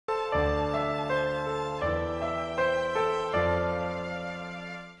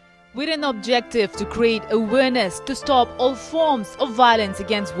With an objective to create awareness to stop all forms of violence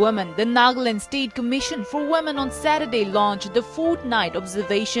against women, the Nagaland State Commission for Women on Saturday launched the Fortnight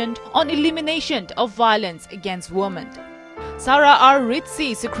observation on elimination of violence against women. Sarah R.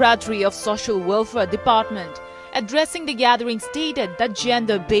 Ritzi, Secretary of Social Welfare Department, addressing the gathering, stated that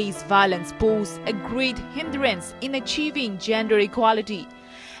gender-based violence poses a great hindrance in achieving gender equality,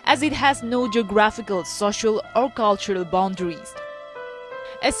 as it has no geographical, social or cultural boundaries.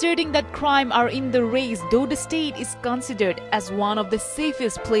 Asserting that crime are in the race, though the state is considered as one of the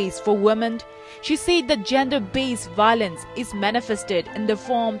safest places for women, she said that gender-based violence is manifested in the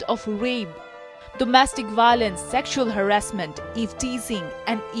form of rape, domestic violence, sexual harassment, eve-teasing,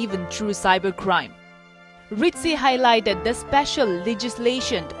 and even true cybercrime. Ritzi highlighted the special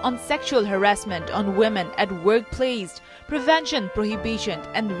legislation on sexual harassment on women at workplace, Prevention, Prohibition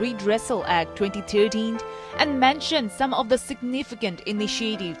and Redressal Act 2013 and mentioned some of the significant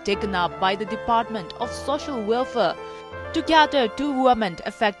initiatives taken up by the Department of Social Welfare to cater to women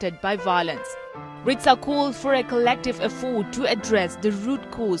affected by violence. Ritza called for a collective effort to address the root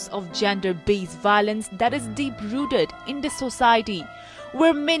cause of gender-based violence that is deep-rooted in the society,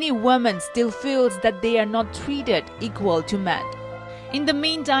 where many women still feel that they are not treated equal to men. In the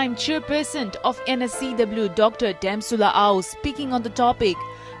meantime, Chairperson of Nscw Dr. Tamsula Au, speaking on the topic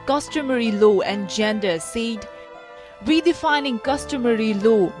Customary Law and Gender, said, "Redefining customary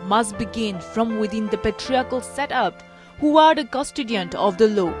law must begin from within the patriarchal setup, who are the custodian of the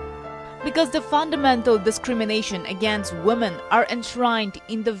law, because the fundamental discrimination against women are enshrined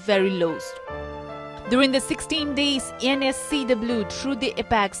in the very laws." During the 16 days, Nscw, through the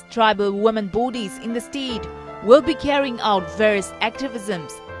apex tribal women bodies in the state, will be carrying out various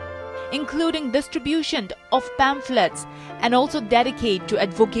activisms, including distribution of pamphlets, and also dedicate to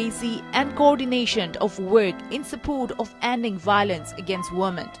advocacy and coordination of work in support of ending violence against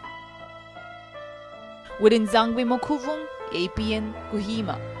women. With Nscw Mokuvung, APN,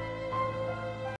 Kohima.